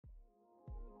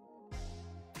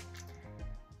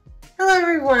Hello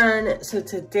everyone. So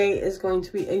today is going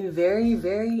to be a very,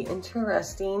 very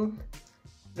interesting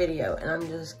video, and I'm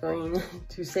just going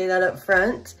to say that up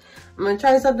front. I'm going to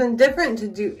try something different to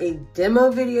do a demo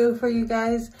video for you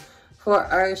guys for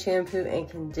our shampoo and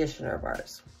conditioner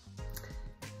bars.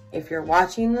 If you're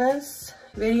watching this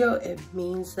video, it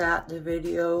means that the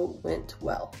video went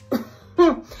well.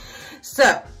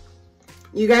 So,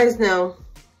 you guys know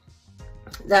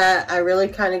that I really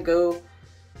kind of go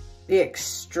the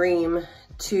extreme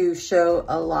to show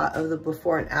a lot of the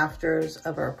before and afters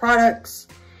of our products,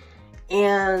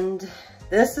 and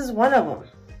this is one of them.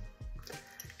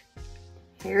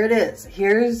 Here it is.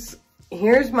 Here's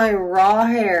my raw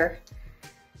hair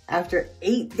after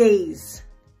 8 days.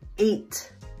 8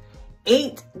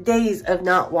 days of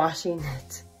not washing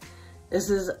it. This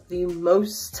is the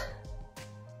most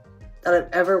that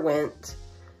I've ever went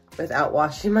without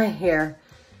washing my hair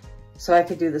so I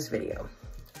could do this video.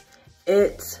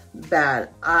 It's bad.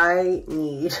 I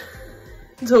need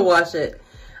to wash it.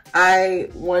 I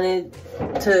wanted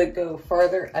to go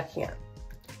further. I can't.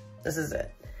 This is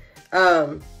it.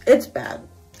 It's bad.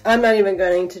 I'm not even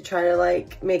going to try to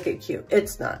like make it cute.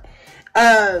 It's not.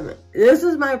 This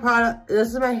is my product.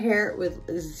 This is my hair with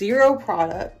zero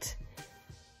product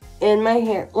in my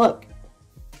hair. Look,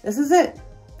 this is it.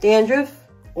 Dandruff,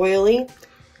 oily.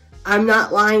 I'm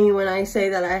not lying when I say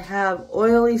that I have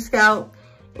oily scalp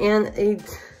and a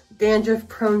dandruff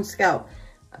prone scalp,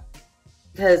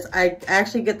 because I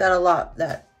actually get that a lot,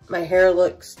 that my hair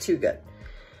looks too good.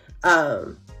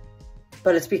 But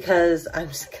it's because I'm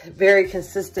very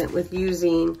consistent with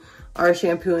using our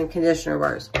shampoo and conditioner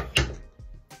bars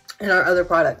and our other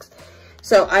products.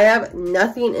 So I have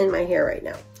nothing in my hair right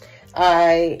now.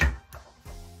 I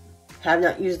have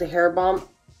not used a hair balm.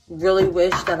 Really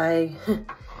wish that I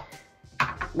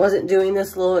wasn't doing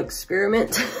this little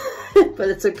experiment, but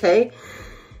it's okay.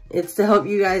 It's to help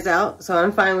you guys out, so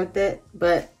I'm fine with it.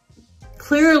 But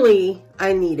clearly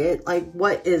I need it. Like,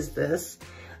 what is this?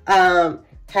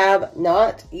 Have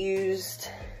not used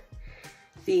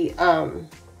the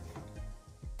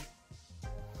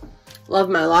Love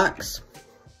My Locks.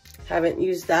 Haven't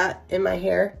used that in my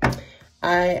hair.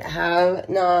 I have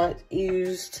not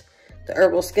used the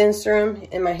Herbal Skin Serum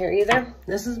in my hair either.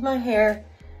 This is my hair.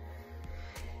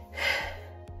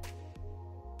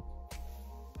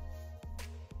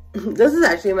 This is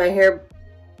actually my hair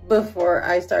before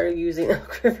I started using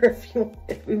Elk River,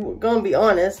 if we were going to be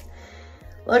honest.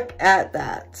 Look at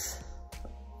that.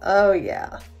 Oh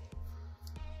yeah.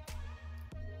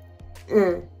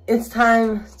 It's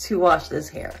time to wash this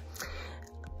hair.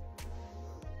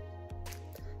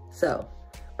 So,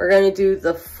 we're going to do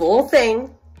the full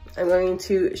thing. I'm going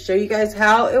to show you guys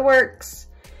how it works,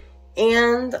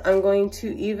 and I'm going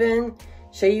to even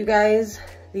show you guys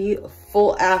the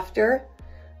full after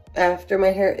my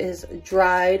hair is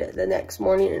dried the next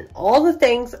morning, and all the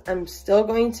things. I'm still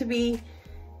going to be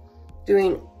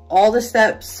doing all the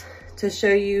steps to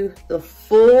show you the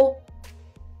full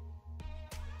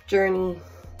journey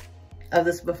of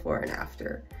this before and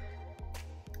after.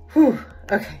 Whew,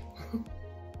 okay.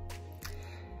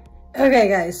 Okay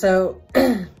guys, so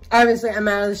obviously I'm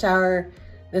out of the shower.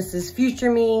 This is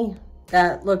future me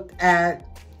that looked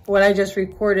at what I just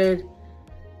recorded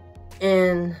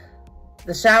in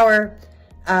the shower.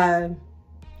 The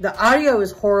audio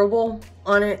is horrible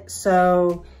on it,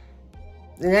 so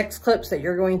the next clips that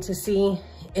you're going to see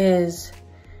is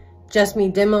just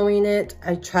me demoing it.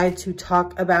 I tried to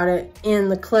talk about it in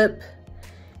the clip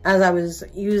as I was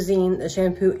using the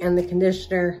shampoo and the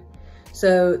conditioner.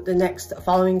 So the next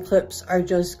following clips are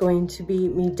just going to be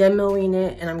me demoing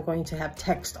it, and I'm going to have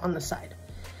text on the side.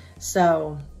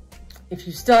 So if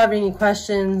you still have any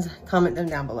questions, comment them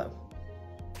down below.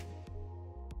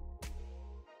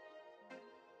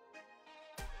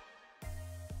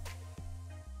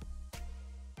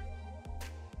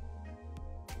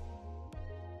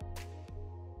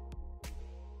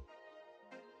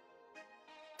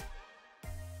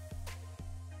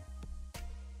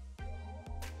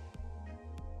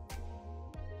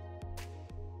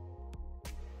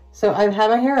 So I've had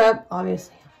my hair up,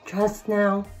 obviously I'm dressed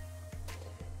now.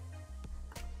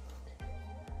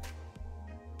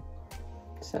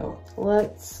 So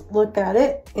let's look at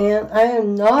it. And I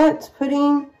am not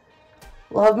putting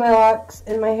Love My Locks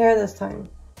in my hair this time.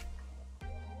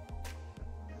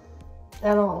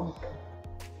 At all.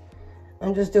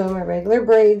 I'm just doing my regular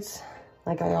braids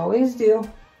like I always do.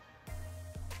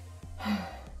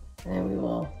 And we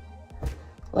will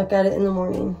look at it in the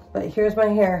morning. But here's my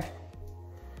hair.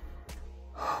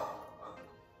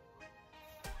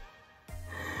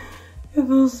 It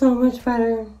feels so much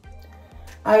better.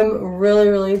 I'm really,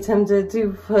 really tempted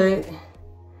to put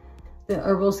the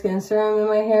herbal skin serum in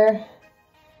my hair.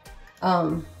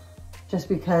 Just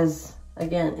because,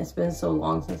 again, it's been so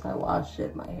long since I washed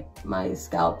it. My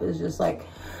scalp is just like,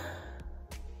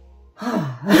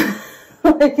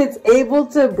 like it's able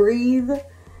to breathe.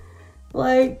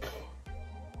 Like,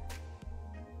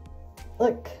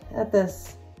 look at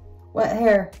this wet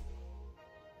hair.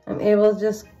 I'm able to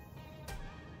just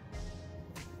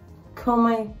comb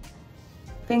my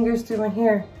fingers through my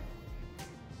hair.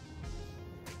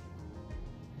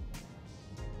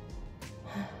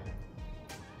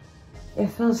 It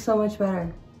feels so much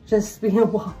better just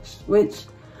being washed, which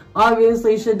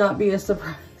obviously should not be a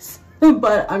surprise.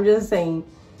 But I'm just saying,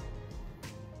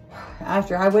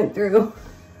 after I went through,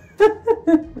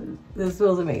 this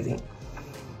feels amazing.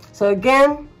 So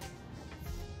again,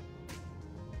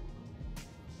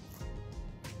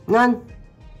 none.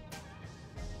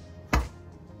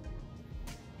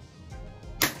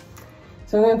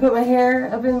 So I'm going to put my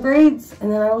hair up in braids,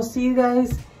 and then I will see you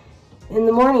guys in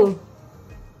the morning.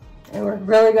 And we're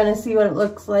really going to see what it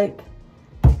looks like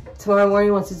tomorrow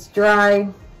morning once it's dry.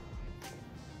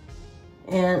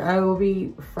 And I will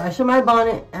be fresh in my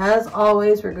bonnet. As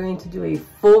always, we're going to do a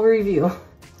full review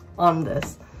on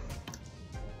this.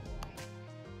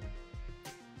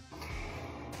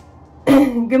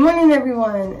 Good morning,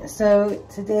 everyone. So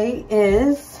today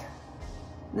is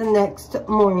the next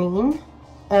morning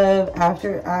of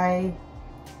after I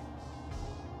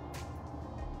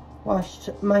washed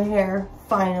my hair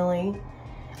finally.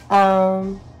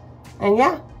 And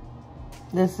yeah,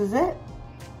 this is it.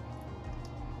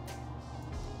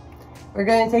 We're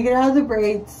going to take it out of the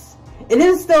braids. It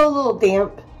is still a little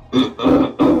damp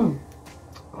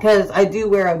because I do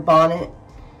wear a bonnet,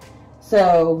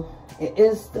 so it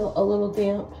is still a little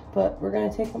damp, but we're going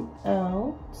to take them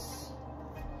out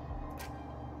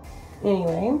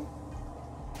anyway.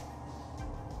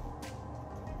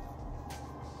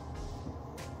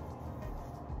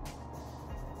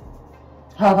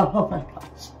 Oh my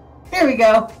gosh. Here we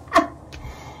go.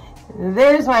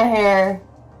 There's my hair.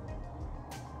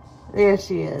 There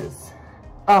she is.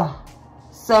 Oh,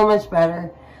 so much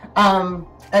better.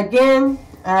 Again,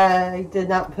 I did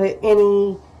not put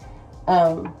any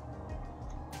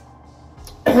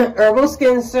herbal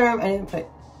skin serum. I didn't put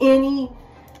any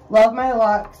Love My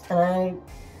Locks, and I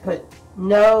put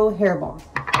no hair balm.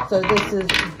 So this is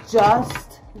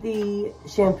just the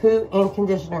shampoo and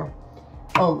conditioner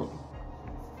only.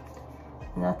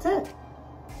 And that's it.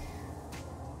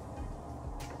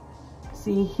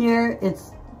 See here,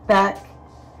 it's back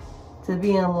to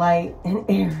being light and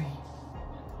airy.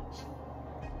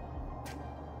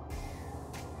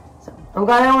 So I'm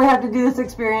glad I only have to do this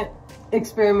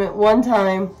experiment one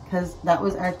time, because that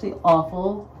was actually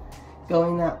awful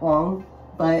going that long.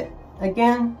 But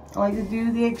again, I like to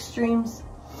do the extremes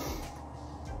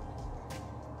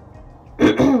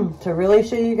to really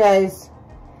show you guys,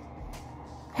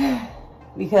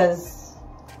 because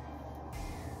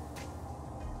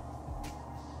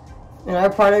and our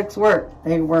products work.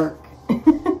 They work.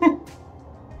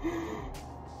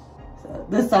 So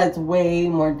this side's way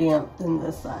more damp than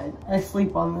this side. I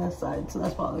sleep on this side, so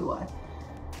that's probably why.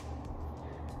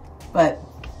 But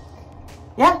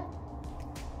yeah,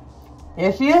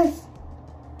 there she is,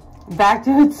 back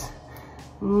to its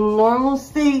normal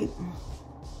state.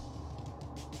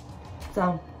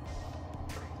 So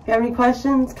if you have any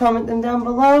questions, comment them down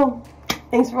below.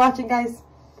 Thanks for watching, guys.